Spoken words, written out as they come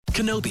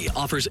Kenobi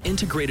offers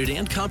integrated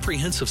and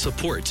comprehensive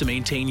support to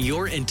maintain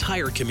your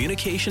entire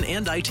communication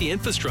and IT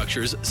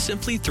infrastructures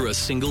simply through a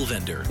single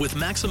vendor with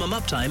maximum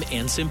uptime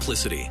and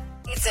simplicity.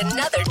 It's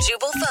another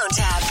Jubal phone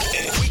tab.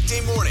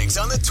 Weekday mornings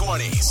on the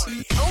 20s.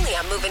 Only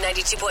on Moving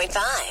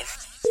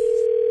 92.5.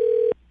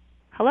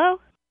 Hello?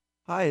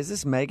 Hi, is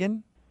this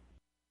Megan?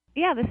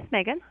 Yeah, this is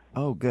Megan.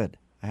 Oh, good.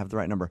 I have the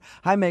right number.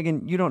 Hi,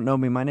 Megan. You don't know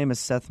me. My name is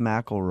Seth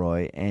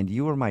McElroy, and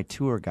you were my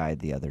tour guide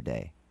the other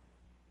day.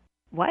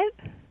 What?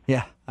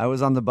 Yeah, I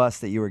was on the bus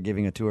that you were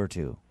giving a tour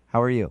to.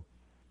 How are you?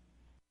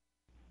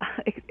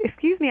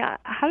 Excuse me,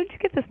 how did you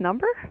get this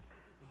number?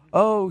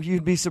 Oh,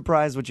 you'd be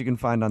surprised what you can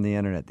find on the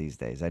internet these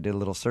days. I did a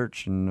little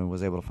search and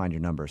was able to find your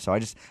number. So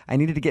I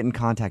needed to get in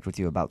contact with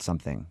you about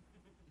something.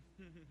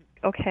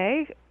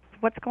 Okay,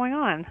 what's going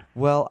on?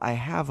 Well, I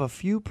have a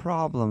few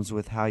problems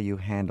with how you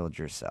handled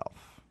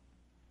yourself.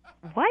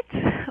 What?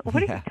 What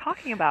are you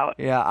talking about?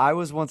 Yeah, I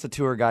was once a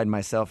tour guide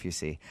myself, you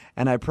see,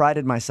 and I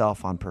prided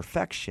myself on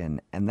perfection,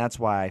 and that's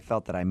why I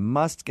felt that I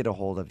must get a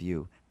hold of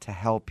you to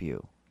help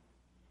you.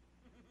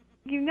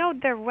 You know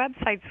there are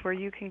websites where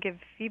you can give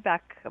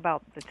feedback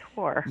about the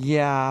tour.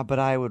 Yeah, but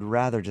I would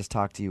rather just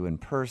talk to you in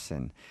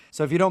person.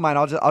 So if you don't mind,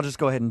 I'll just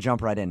go ahead and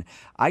jump right in.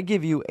 I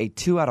give you a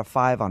 2 out of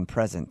 5 on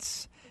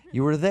presence.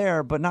 You were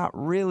there, but not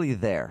really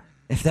there,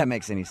 if that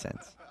makes any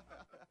sense.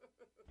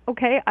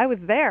 Okay, I was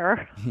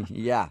there.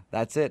 Yeah,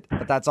 that's it.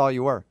 But that's all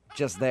you were,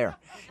 just there.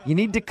 You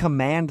need to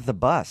command the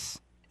bus.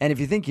 And if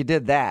you think you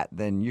did that,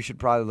 then you should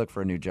probably look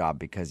for a new job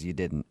because you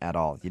didn't at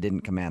all. You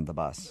didn't command the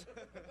bus.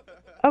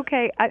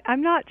 Okay,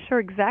 I'm not sure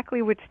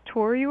exactly which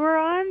tour you were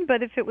on,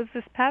 but if it was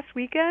this past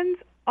weekend,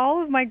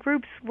 all of my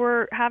groups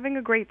were having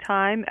a great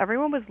time.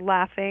 Everyone was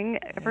laughing.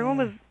 Everyone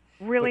was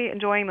really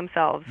enjoying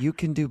themselves. You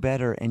can do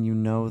better, and you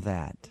know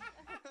that.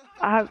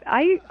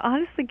 I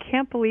honestly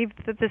can't believe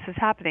that this is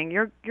happening.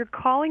 You're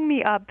calling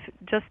me up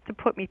just to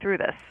put me through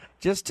this.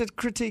 Just to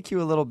critique you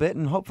a little bit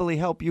and hopefully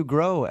help you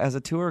grow as a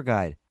tour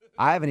guide.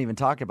 I haven't even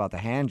talked about the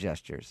hand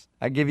gestures.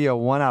 I give you a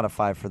 1 out of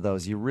 5 for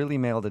those. You really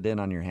mailed it in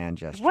on your hand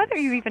gestures. What are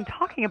you even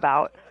talking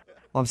about?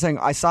 Well, I'm saying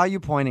I saw you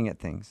pointing at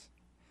things.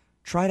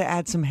 Try to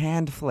add some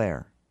hand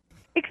flair.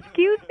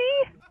 Excuse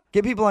me?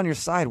 Get people on your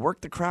side.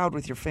 Work the crowd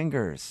with your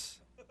fingers.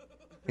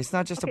 It's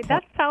not just Okay, a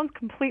that sounds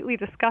completely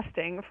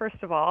disgusting,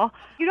 first of all.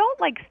 You don't,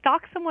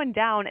 stalk someone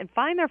down and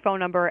find their phone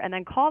number and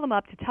then call them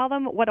up to tell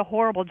them what a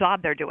horrible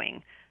job they're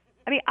doing.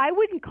 I mean, I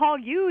wouldn't call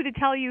you to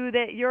tell you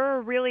that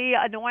you're really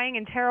annoying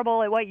and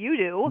terrible at what you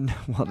do.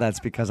 Well, that's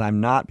because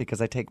I'm not,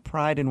 because I take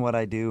pride in what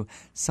I do,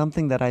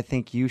 something that I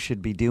think you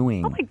should be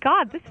doing. Oh, my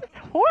God, this is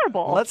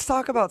horrible. Let's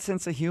talk about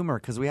sense of humor,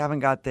 because we haven't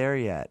got there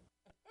yet.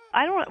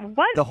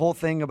 What? The whole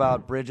thing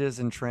about bridges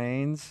and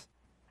trains.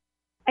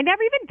 I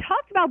never even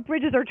talked about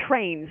bridges or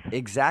trains.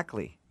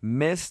 Exactly.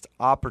 Missed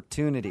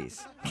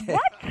opportunities.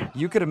 What?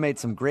 You could have made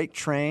some great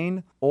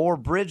train or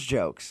bridge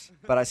jokes,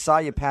 but I saw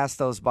you pass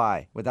those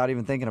by without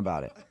even thinking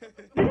about it.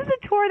 This is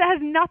a tour that has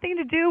nothing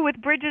to do with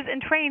bridges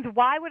and trains.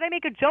 Why would I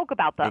make a joke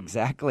about them?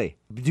 Exactly.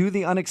 Do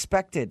the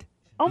unexpected.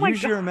 Oh, my God.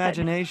 Use your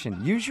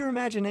imagination. Use your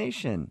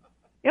imagination.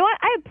 You know what?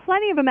 I have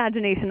plenty of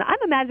imagination. I'm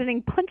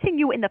imagining punching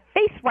you in the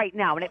face right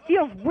now, and it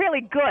feels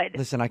really good.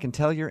 Listen, I can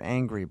tell you're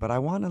angry, but I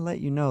want to let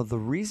you know the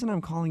reason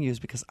I'm calling you is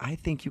because I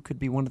think you could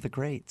be one of the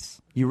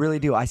greats. You really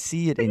do. I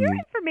see it in For your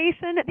you.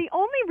 information, the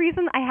only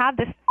reason I have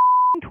this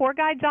tour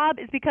guide job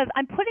is because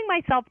I'm putting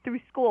myself through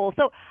school.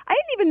 So I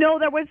didn't even know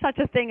there was such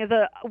a thing as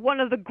one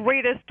of the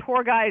greatest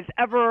tour guides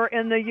ever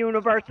in the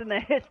universe, in the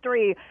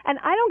history. And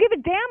I don't give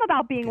a damn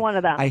about being one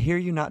of them. I hear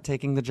you not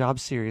taking the job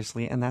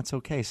seriously, and that's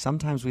okay.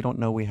 Sometimes we don't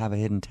know we have a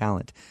hidden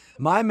talent.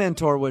 My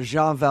mentor was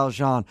Jean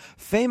Valjean,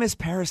 famous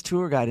Paris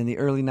tour guide in the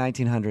early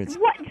 1900s.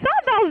 What?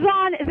 Jean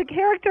Valjean is a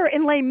character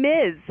in Les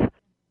Mis.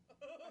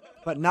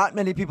 But not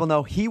many people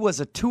know he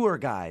was a tour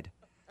guide.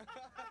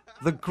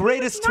 The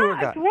greatest tour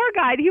guide. Not a tour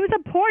guide. He was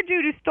a poor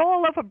dude who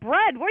stole a loaf of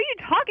bread. What are you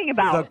talking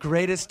about? The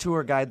greatest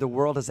tour guide the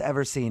world has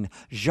ever seen,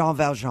 Jean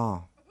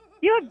Valjean.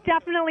 You have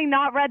definitely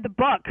not read the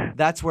book.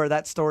 That's where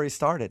that story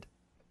started.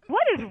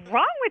 What is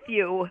wrong with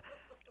you?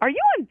 Are you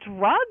on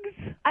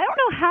drugs? I don't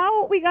know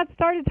how we got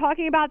started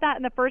talking about that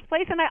in the first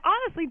place, and I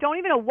honestly don't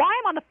even know why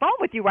I'm on the phone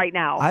with you right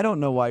now. I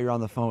don't know why you're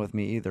on the phone with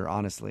me either,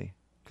 honestly.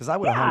 Because I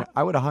would have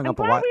hung up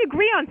a while. I'm glad we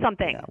agree on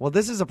something. Yeah. Well,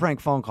 this is a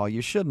prank phone call.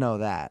 You should know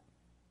that.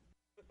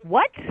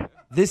 What?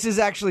 This is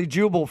actually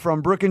Jubal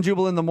from Brook and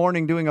Jubal in the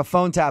Morning doing a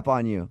phone tap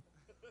on you.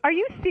 Are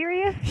you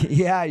serious?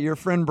 Yeah, your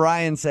friend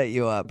Brian set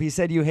you up. He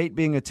said you hate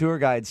being a tour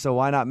guide, so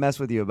why not mess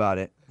with you about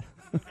it?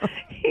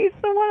 He's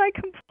the one I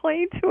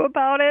complained to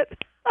about it.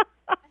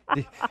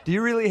 Do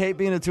you really hate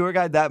being a tour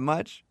guide that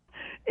much?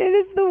 It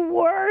is the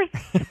worst.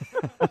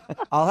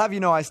 I'll have you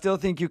know, I still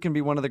think you can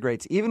be one of the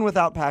greats. Even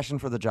without passion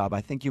for the job,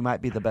 I think you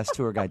might be the best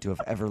tour guide to have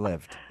ever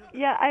lived.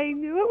 Yeah, I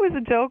knew it was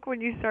a joke when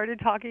you started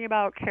talking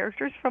about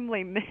characters from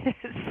Les Mis.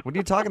 What are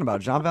you talking about?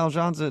 Jean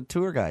Valjean's a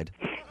tour guide.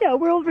 Yeah,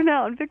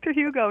 world-renowned. Victor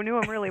Hugo knew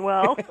him really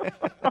well.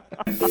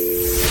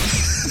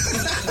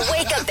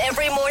 Wake up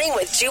every morning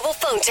with Jubal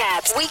phone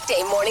tabs.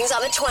 Weekday mornings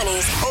on the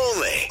 20s.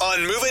 Only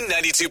on Moving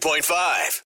 92.5.